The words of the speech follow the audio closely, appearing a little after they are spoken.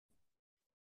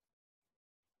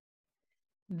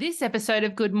This episode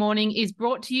of Good Morning is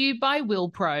brought to you by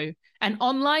WillPro, an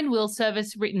online will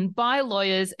service written by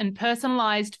lawyers and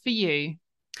personalised for you.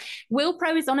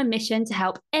 WillPro is on a mission to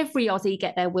help every Aussie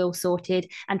get their will sorted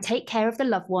and take care of the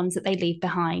loved ones that they leave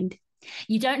behind.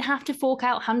 You don't have to fork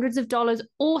out hundreds of dollars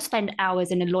or spend hours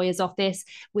in a lawyer's office.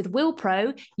 With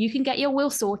WillPro, you can get your will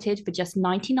sorted for just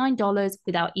 $99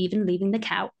 without even leaving the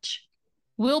couch.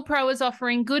 WillPro is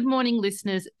offering Good Morning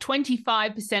listeners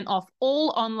 25% off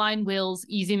all online wills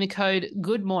using the code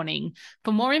GOODMORNING.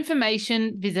 For more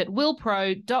information, visit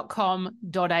willpro.com.au.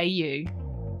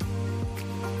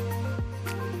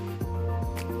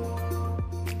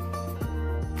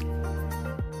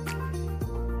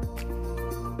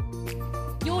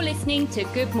 You're listening to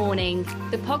Good Morning,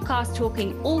 the podcast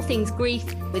talking all things grief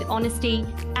with honesty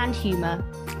and humour.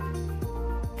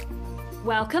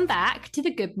 Welcome back to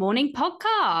the Good Morning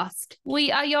podcast.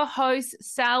 We are your hosts,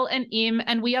 Sal and Im,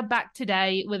 and we are back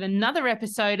today with another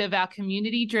episode of our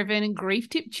community-driven Grief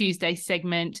Tip Tuesday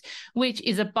segment, which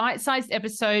is a bite-sized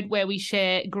episode where we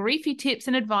share griefy tips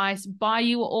and advice by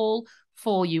you all,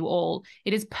 for you all.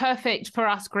 It is perfect for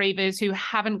us grievers who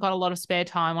haven't got a lot of spare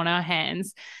time on our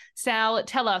hands. Sal,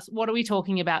 tell us, what are we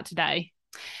talking about today?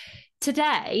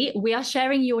 Today, we are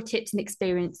sharing your tips and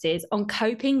experiences on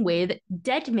coping with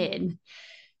deadmin.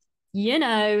 You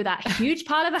know, that huge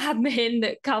part of admin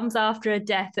that comes after a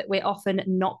death that we're often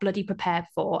not bloody prepared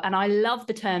for. And I love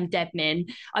the term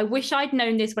deadmin. I wish I'd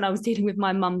known this when I was dealing with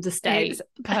my mum's estate. It's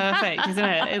perfect, isn't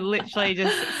it? It literally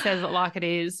just says it like it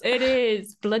is. It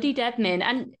is, bloody deadmin.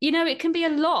 And, you know, it can be a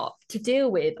lot to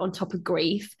deal with on top of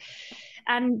grief.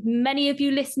 And many of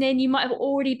you listening, you might have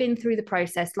already been through the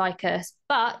process like us,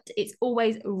 but it's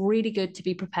always really good to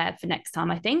be prepared for next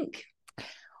time, I think.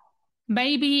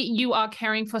 Maybe you are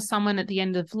caring for someone at the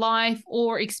end of life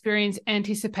or experience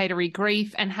anticipatory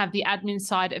grief and have the admin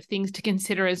side of things to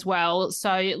consider as well.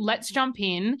 So let's jump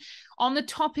in. On the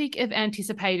topic of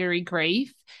anticipatory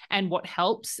grief and what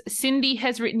helps, Cindy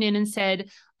has written in and said,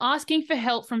 asking for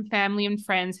help from family and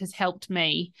friends has helped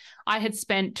me. I had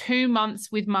spent 2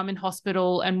 months with mum in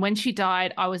hospital, and when she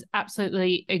died, I was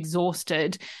absolutely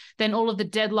exhausted. Then all of the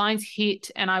deadlines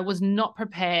hit and I was not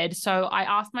prepared. So I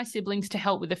asked my siblings to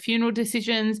help with the funeral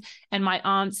decisions and my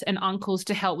aunts and uncles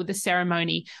to help with the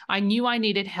ceremony. I knew I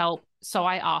needed help, so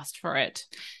I asked for it.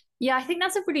 Yeah, I think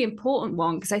that's a really important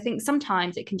one because I think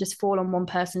sometimes it can just fall on one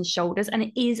person's shoulders and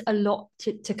it is a lot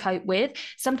to cope with.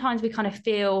 Sometimes we kind of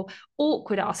feel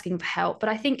awkward asking for help. But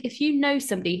I think if you know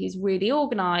somebody who's really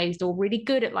organized or really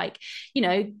good at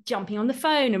jumping on the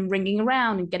phone and ringing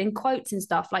around and getting quotes and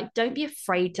stuff, don't be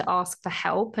afraid to ask for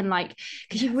help. And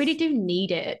because you really do need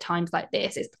it at times like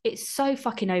this. It's so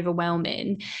fucking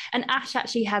overwhelming. And Ash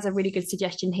actually has a really good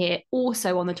suggestion here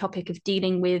also on the topic of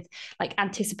dealing with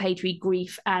anticipatory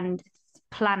grief and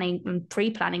planning and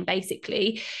pre-planning,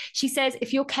 basically. She says,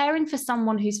 if you're caring for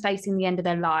someone who's facing the end of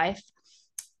their life,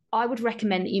 I would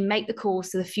recommend that you make the calls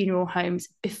to the funeral homes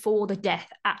before the death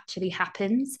actually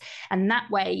happens. And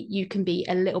that way you can be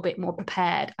a little bit more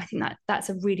prepared. I think that's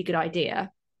a really good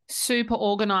idea. Super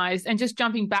organized. And just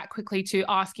jumping back quickly to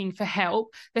asking for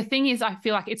help, the thing is, I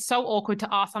feel like it's so awkward to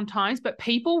ask sometimes, but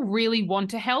people really want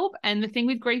to help. And the thing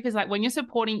with grief is when you're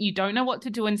supporting, you don't know what to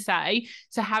do and say.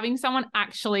 So having someone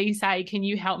actually say, can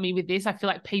you help me with this? I feel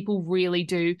like people really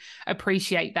do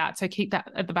appreciate that. So keep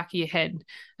that at the back of your head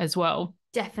as well.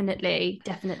 Definitely.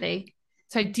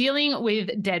 So dealing with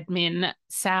deadmin,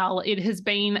 Sal, it has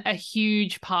been a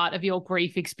huge part of your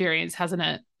grief experience, hasn't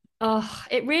it? Oh,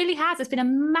 it really has. It's been a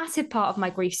massive part of my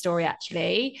grief story,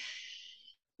 actually.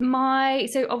 Many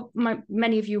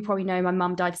of you probably know my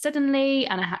mum died suddenly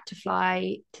and I had to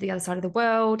fly to the other side of the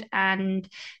world. And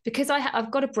because I've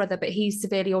got a brother, but he's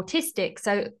severely autistic,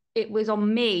 so it was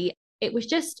on me. It was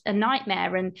just a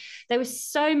nightmare and there was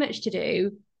so much to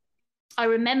do. I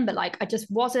remember I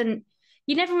just wasn't,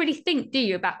 you never really think, do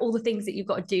you, about all the things that you've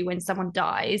got to do when someone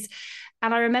dies.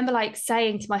 And I remember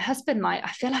saying to my husband, I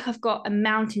feel like I've got a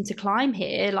mountain to climb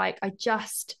here. I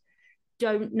just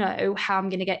don't know how I'm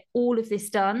going to get all of this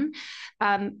done.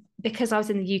 Because I was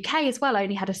in the UK as well, I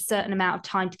only had a certain amount of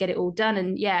time to get it all done.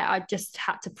 And yeah, I just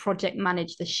had to project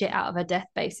manage the shit out of her death,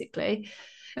 basically.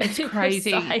 It's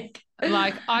crazy.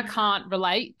 I can't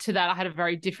relate to that. I had a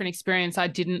very different experience. I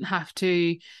didn't have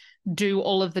to do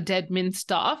all of the deadmin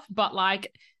stuff, but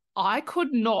I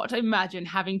could not imagine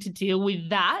having to deal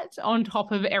with that on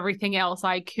top of everything else.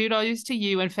 Kudos to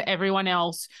you and for everyone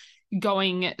else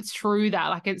going through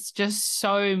that. It's just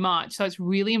so much. So it's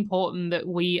really important that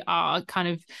we are kind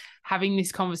of having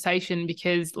this conversation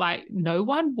because no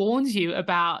one warns you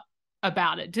about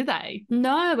about it, do they?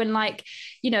 No. And like,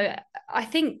 I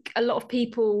think a lot of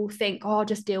people think, oh, I'll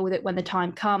just deal with it when the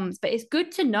time comes. But it's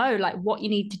good to know like what you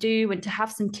need to do and to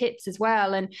have some tips as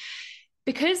well. And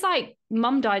because like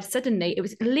mum died suddenly, it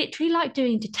was literally like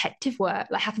doing detective work,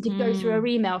 like having to go through her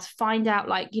emails, find out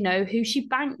like, who she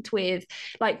banked with,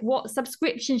 like what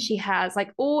subscription she has,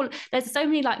 like there's so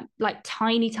many like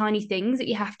tiny things that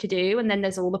you have to do. And then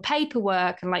there's all the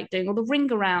paperwork and like doing all the ring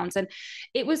arounds. And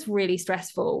it was really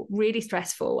stressful.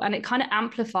 And it kind of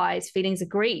amplifies feelings of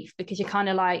grief, because you're kind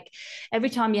of like,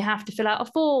 every time you have to fill out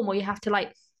a form, or you have to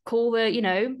like call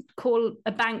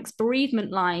a bank's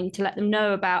bereavement line to let them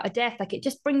know about a death, like it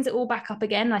just brings it all back up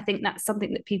again. I think that's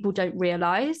something that people don't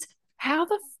realize. How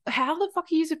the fuck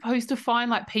are you supposed to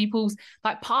find like people's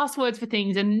like passwords for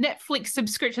things and Netflix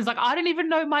subscriptions? Like, I don't even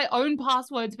know my own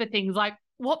passwords for things. Like,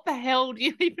 what the hell do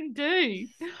you even do?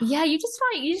 Yeah, you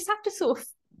just have to sort of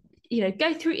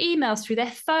go through emails through their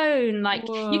phone. Like,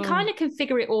 Whoa. you kind of can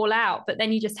figure it all out, but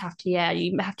then you just have to,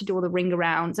 you have to do all the ring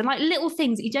arounds and like little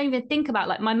things that you don't even think about.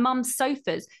 Like my mum's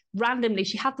sofas, randomly,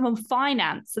 she had them on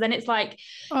finance. So then it's like,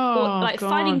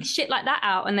 finding shit like that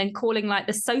out, and then calling like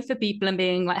the sofa people and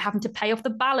being like having to pay off the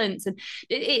balance. And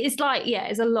it's like,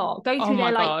 it's a lot. Going through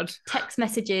their like text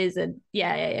messages and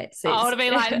I would have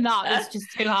been like, no, it's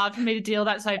just too hard for me to deal.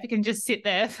 That sofa can just sit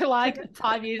there for like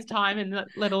 5 years time and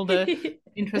let all the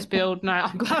interest build. No,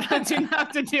 I'm glad I didn't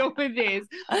have to deal with this.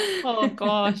 Oh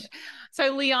gosh.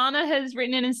 So Liana has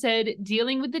written in and said,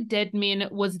 dealing with the dead min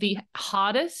was the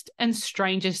hardest and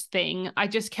strangest thing. I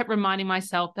just kept reminding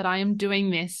myself that I am doing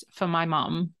this for my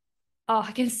mum. Oh,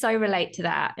 I can so relate to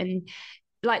that. And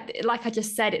like I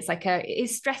just said,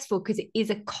 it's stressful because it is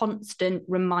a constant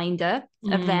reminder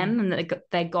of them and that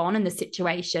they're gone in the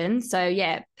situation. So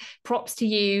yeah, props to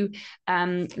you,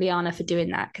 Liana, for doing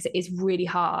that, because it is really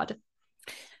hard.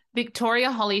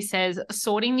 Victoria Holly says,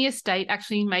 sorting the estate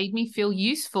actually made me feel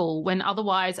useful when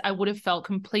otherwise I would have felt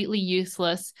completely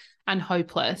useless and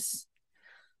hopeless.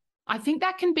 I think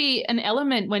that can be an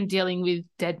element when dealing with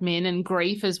dead men and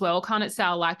grief as well, can't it,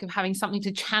 Sal? Like, of having something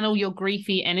to channel your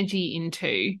griefy energy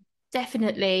into.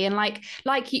 Definitely. And like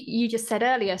you just said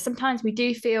earlier, sometimes we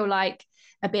do feel like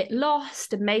a bit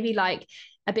lost and maybe like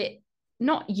a bit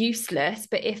not useless,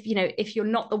 but if you're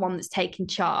not the one that's taking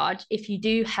charge, if you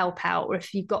do help out, or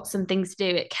if you've got some things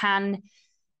to do, it can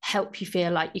help you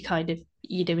feel like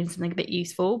you're doing something a bit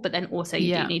useful, but then also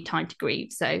you do need time to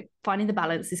grieve. So finding the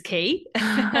balance is key.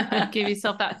 Give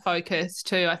yourself that focus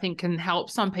too, I think, can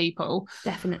help some people.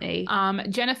 Definitely.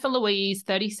 Jennifer Louise,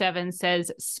 37,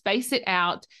 says, space it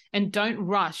out and don't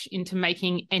rush into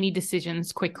making any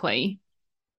decisions quickly.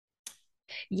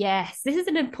 Yes, this is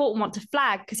an important one to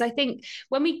flag, because I think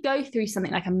when we go through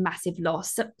something like a massive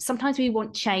loss, sometimes we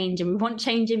want change, and we want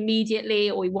change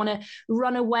immediately, or we want to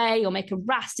run away or make a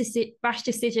rash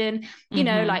decision,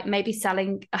 like maybe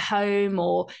selling a home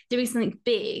or doing something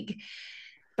big.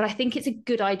 But I think it's a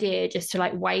good idea just to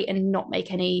like wait and not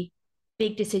make any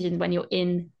big decisions when you're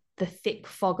in the thick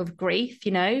fog of grief.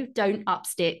 Don't up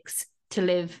sticks to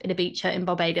live in a beach hut in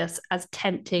Barbados, as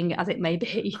tempting as it may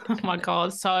be. Oh my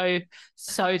God, so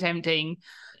tempting.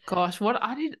 Gosh,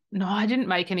 I didn't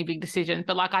make any big decisions,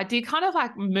 but like I did kind of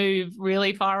like move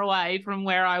really far away from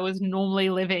where I was normally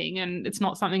living, and it's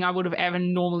not something I would have ever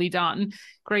normally done.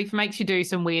 Grief makes you do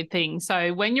some weird things.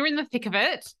 So when you're in the thick of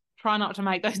it, try not to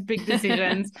make those big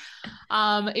decisions.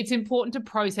 It's important to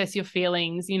process your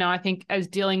feelings. I think as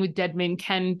dealing with dead men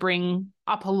can bring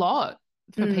up a lot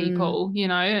for people,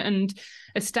 and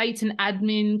estates and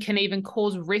admin can even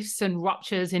cause rifts and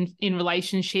ruptures in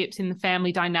relationships, in the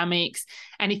family dynamics.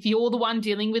 And if you're the one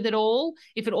dealing with it all,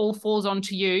 if it all falls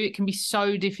onto you, it can be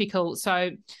so difficult.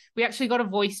 So we actually got a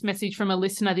voice message from a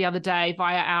listener the other day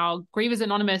via our Grievers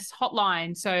Anonymous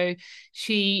hotline. So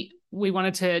we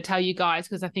wanted to tell you guys,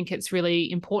 because I think it's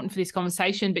really important for this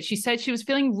conversation, but she said she was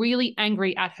feeling really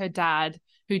angry at her dad,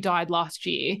 who died last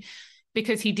year,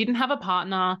 because he didn't have a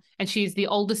partner and she's the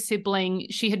oldest sibling.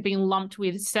 She had been lumped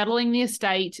with settling the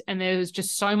estate, and there was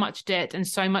just so much debt and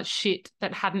so much shit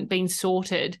that hadn't been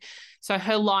sorted. So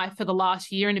her life for the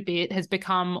last year and a bit has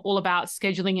become all about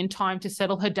scheduling in time to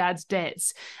settle her dad's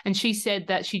debts. And she said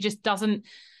that she just doesn't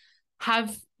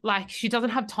have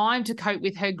time to cope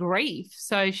with her grief.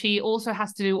 So she also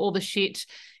has to do all the shit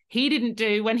he didn't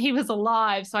do when he was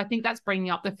alive. So I think that's bringing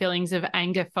up the feelings of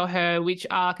anger for her, which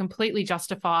are completely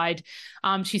justified.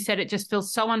 She said it just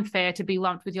feels so unfair to be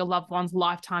lumped with your loved one's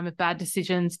lifetime of bad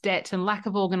decisions, debt, and lack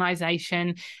of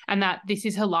organisation, and that this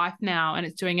is her life now and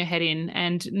it's doing her head in,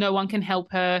 and no one can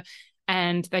help her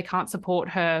and they can't support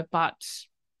her. But,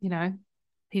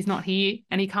 he's not here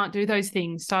and he can't do those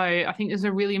things. So I think there's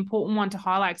a really important one to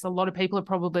highlight because a lot of people are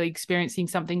probably experiencing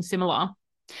something similar.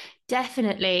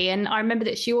 Definitely. And I remember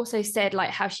that she also said like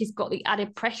how she's got the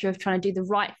added pressure of trying to do the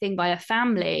right thing by her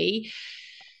family,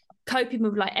 coping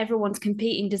with like everyone's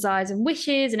competing desires and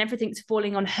wishes, and everything's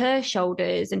falling on her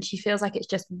shoulders. And she feels like it's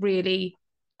just really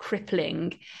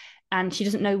crippling. And she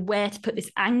doesn't know where to put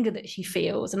this anger that she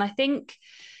feels. And I think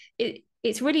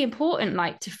it's really important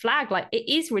like to flag like it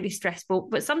is really stressful,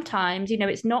 but sometimes, you know,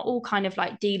 it's not all kind of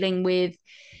like dealing with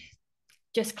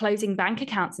just closing bank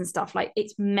accounts and stuff. Like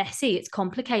it's messy, it's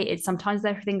complicated. Sometimes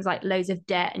there are things like loads of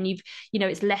debt and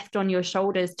it's left on your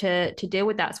shoulders to deal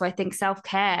with that. So I think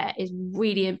self-care is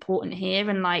really important here,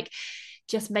 and like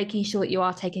just making sure that you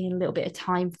are taking a little bit of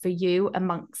time for you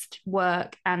amongst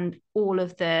work and all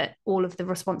of the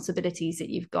responsibilities that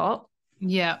you've got.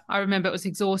 Yeah, I remember it was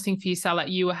exhausting for you, Sal.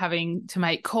 You were having to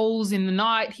make calls in the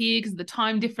night here because of the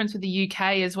time difference with the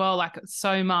UK as well, like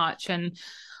so much. And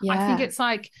I think it's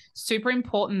like super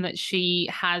important that she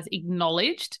has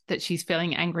acknowledged that she's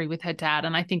feeling angry with her dad.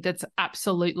 And I think that's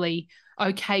absolutely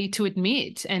okay to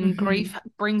admit. And grief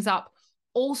brings up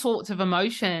all sorts of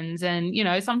emotions. And, you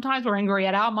know, sometimes we're angry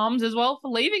at our mums as well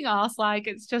for leaving us. Like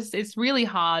it's really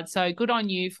hard. So good on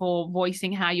you for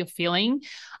voicing how you're feeling.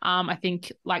 I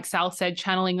think, like Sal said,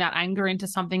 channeling that anger into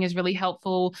something is really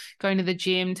helpful. Going to the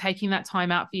gym, taking that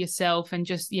time out for yourself, and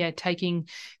just, taking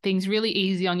things really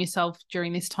easy on yourself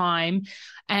during this time.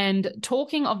 And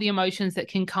talking of the emotions that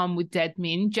can come with dead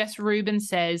men, Jess Rubin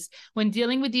says, when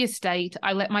dealing with the estate,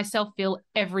 I let myself feel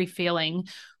every feeling.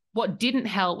 What didn't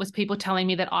help was people telling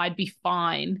me that I'd be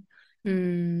fine.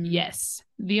 Yes.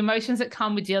 The emotions that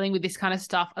come with dealing with this kind of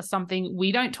stuff are something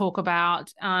we don't talk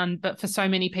about. But for so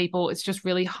many people, it's just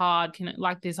really hard.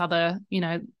 Like this other,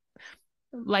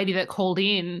 lady that called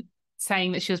in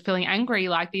saying that she was feeling angry,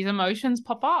 like these emotions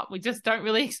pop up. We just don't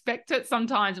really expect it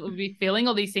sometimes. We'll be feeling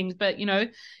all these things, but,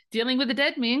 dealing with the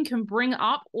dead men can bring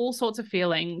up all sorts of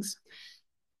feelings.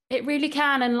 It really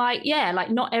can. And like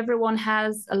not everyone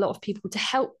has a lot of people to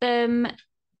help them.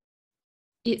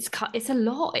 It's a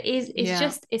lot.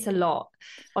 It's a lot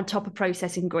on top of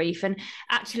processing grief, and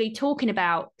actually talking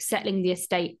about settling the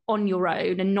estate on your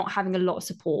own and not having a lot of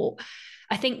support.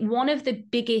 I think one of the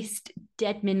biggest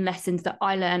deadmin lessons that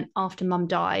I learned after mum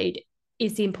died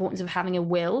is the importance of having a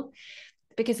will,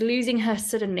 because losing her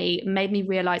suddenly made me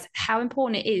realize how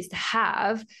important it is to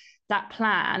have that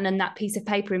plan and that piece of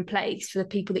paper in place for the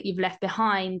people that you've left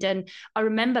behind. And I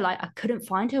remember like I couldn't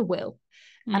find her will.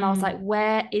 And I was like,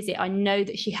 where is it? I know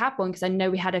that she had one because I know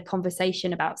we had a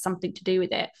conversation about something to do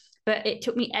with it, but it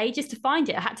took me ages to find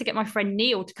it. I had to get my friend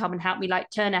Neil to come and help me like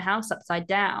turn her house upside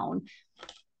down.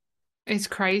 It's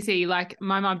crazy. Like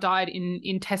my mum died in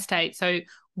intestate. So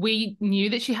we knew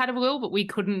that she had a will, but we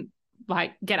couldn't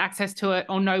like get access to it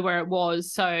or know where it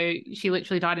was. So she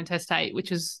literally died intestate,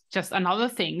 which is just another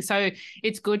thing. So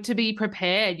it's good to be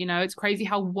prepared. It's crazy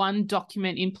how one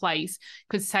document in place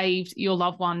could save your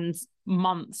loved ones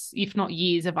months, if not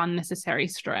years, of unnecessary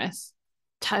stress.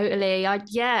 Totally.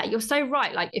 You're so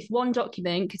right. Like if one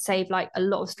document could save like a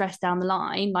lot of stress down the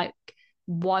line, like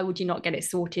why would you not get it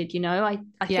sorted? I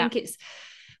think it's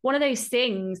one of those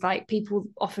things like people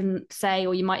often say,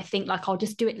 or you might think like, I'll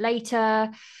just do it later.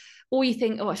 Or you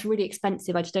think, oh, it's really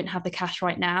expensive, I just don't have the cash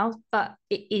right now. But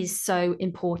it is so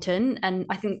important. And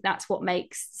I think that's what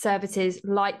makes services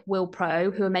like Will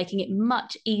Pro, who are making it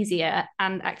much easier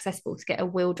and accessible to get a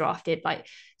will drafted, like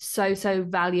so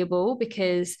valuable,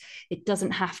 because it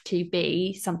doesn't have to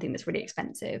be something that's really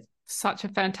expensive. Such a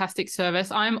fantastic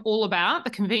service. I'm all about the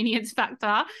convenience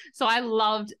factor. So I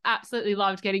absolutely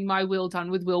loved getting my will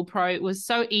done with Will Pro. It was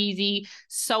so easy,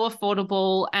 so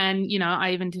affordable. And,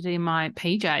 I even did it in my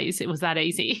PJs. It was that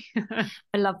easy.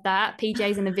 I love that.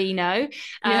 PJs and a vino,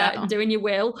 doing your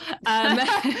will.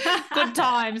 Good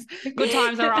times. Good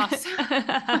times are us.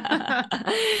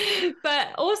 But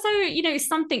also,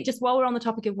 something just while we're on the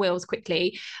topic of wills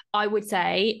quickly, I would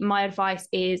say my advice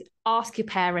is ask your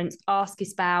parents, ask your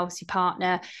spouse, your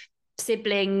partner,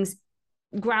 siblings,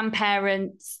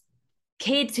 grandparents,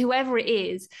 kids, whoever it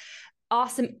is,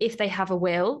 ask them if they have a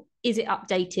will. Is it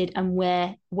updated, and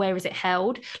where is it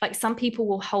held? Like some people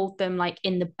will hold them like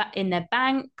in their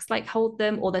banks, like hold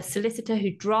them, or the solicitor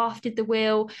who drafted the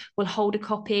will hold a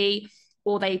copy,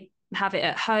 or they have it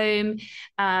at home.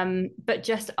 But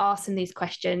just ask them these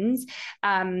questions.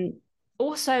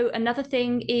 Also, another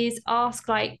thing is ask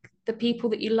like the people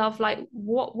that you love, like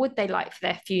what would they like for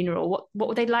their funeral? What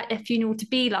would they like their funeral to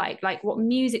be like? Like what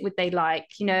music would they like?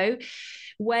 You know,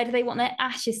 where do they want their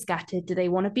ashes scattered? Do they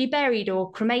want to be buried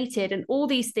or cremated? And all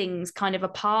these things kind of are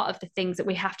part of the things that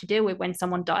we have to deal with when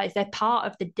someone dies. They're part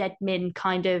of the dead min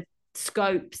kind of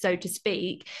scope, so to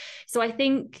speak. So I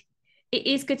think it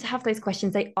is good to have those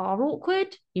questions. They are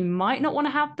awkward. You might not want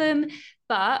to have them.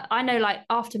 But I know, like,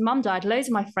 after mum died, loads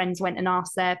of my friends went and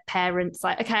asked their parents,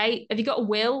 like, okay, have you got a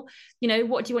will? You know,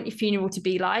 what do you want your funeral to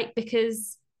be like?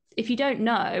 Because if you don't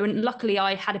know, and luckily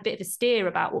I had a bit of a steer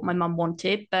about what my mum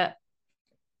wanted, but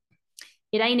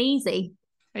it ain't easy.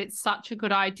 It's such a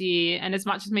good idea. And as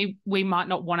much as we might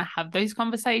not want to have those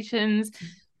conversations,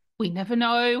 we never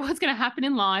know what's going to happen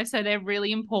in life. So they're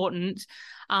really important.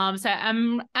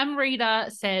 Amrita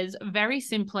says, very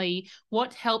simply,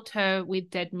 what helped her with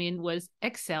dead min was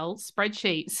Excel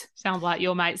spreadsheets. Sounds like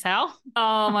your mate, Sal.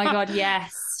 Oh my God,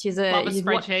 yes. She's a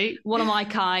spreadsheet. One of my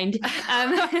kind.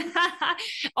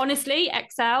 Honestly,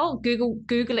 Excel,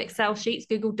 Google Excel sheets,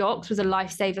 Google Docs was a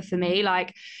lifesaver for me.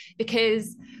 Like,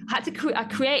 because I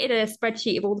created a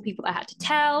spreadsheet of all the people I had to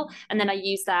tell, and then I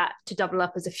used that to double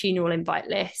up as a funeral invite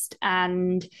list.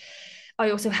 And I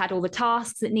also had all the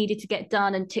tasks that needed to get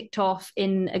done and ticked off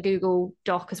in a Google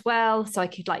Doc as well, so I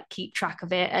could like keep track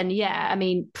of it. And yeah, I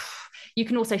mean, you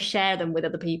can also share them with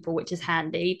other people, which is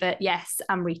handy. But yes,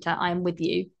 Amrita, I am with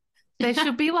you. There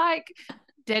should be like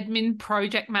deadmin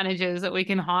project managers that we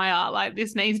can hire. Like,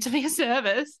 this needs to be a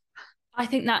service. I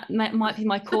think that might be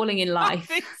my calling in life.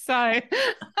 I think so.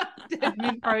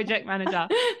 Deadmin project manager.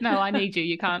 No, I need you.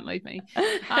 You can't leave me.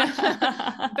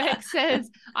 Beck says,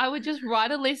 I would just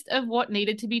write a list of what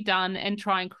needed to be done and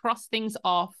try and cross things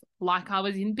off like I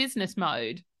was in business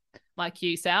mode, like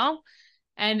you, Sal.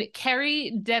 And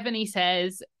Kerry Devaney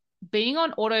says, being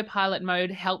on autopilot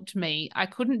mode helped me. I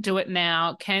couldn't do it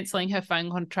now. Cancelling her phone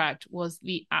contract was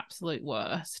the absolute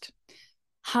worst.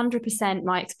 100%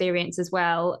 my experience as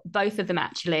well. Both of them,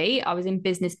 actually. I was in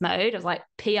business mode. I was like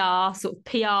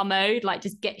PR mode, like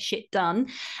just get shit done.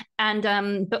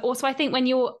 And but also I think when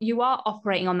you are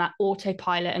operating on that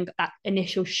autopilot and that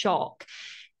initial shock,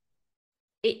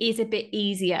 it is a bit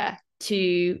easier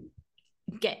to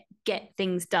get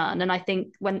things done. And I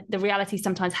think when the reality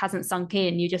sometimes hasn't sunk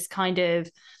in, you're just kind of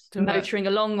motoring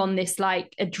along on this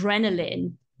like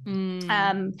adrenaline.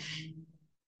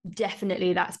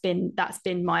 Definitely that's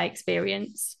been my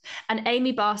experience. And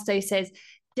Amy Barstow says,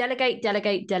 delegate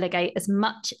as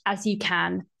much as you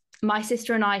can. My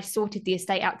sister and I sorted the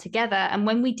estate out together, and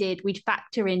when we did, we'd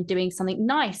factor in doing something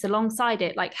nice alongside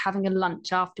it, like having a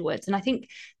lunch afterwards. And I think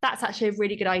that's actually a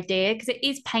really good idea, because it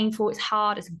is painful, it's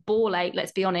hard, it's a ball ache,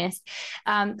 let's be honest.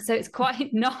 So it's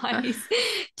quite nice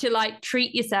to like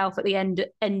treat yourself at the end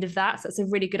of that. So that's a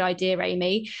really good idea,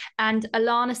 Amy. And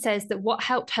Alana says that what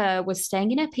helped her was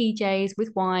staying in her PJs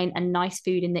with wine and nice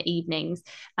food in the evenings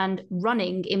and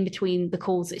running in between the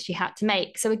calls that she had to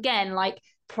make. So again, like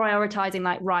prioritizing,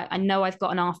 like, right, I know I've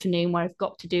got an afternoon where I've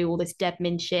got to do all this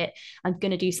deadmin shit. I'm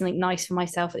going to do something nice for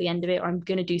myself at the end of it, or I'm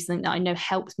going to do something that I know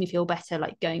helps me feel better,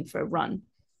 like going for a run.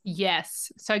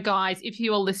 Yes. So guys, if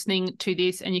you are listening to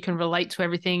this and you can relate to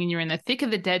everything and you're in the thick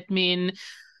of the deadmin,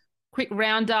 quick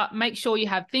roundup, make sure you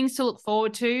have things to look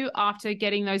forward to after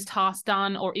getting those tasks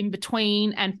done or in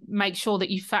between, and make sure that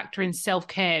you factor in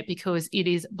self-care, because it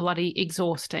is bloody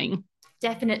exhausting.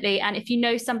 Definitely. And if you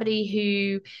know somebody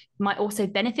who might also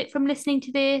benefit from listening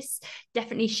to this,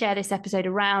 definitely share this episode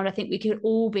around. I think we could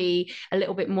all be a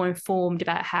little bit more informed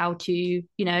about how to,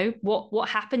 you know, what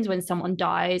happens when someone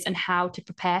dies and how to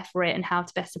prepare for it and how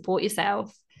to best support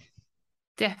yourself.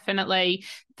 Definitely.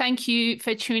 Thank you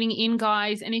for tuning in,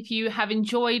 guys. And if you have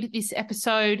enjoyed this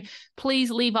episode, please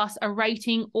leave us a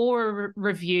rating or a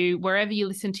review wherever you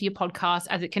listen to your podcast,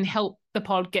 as it can help the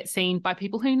pod get seen by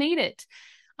people who need it.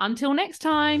 Until next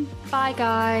time. Bye,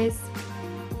 guys.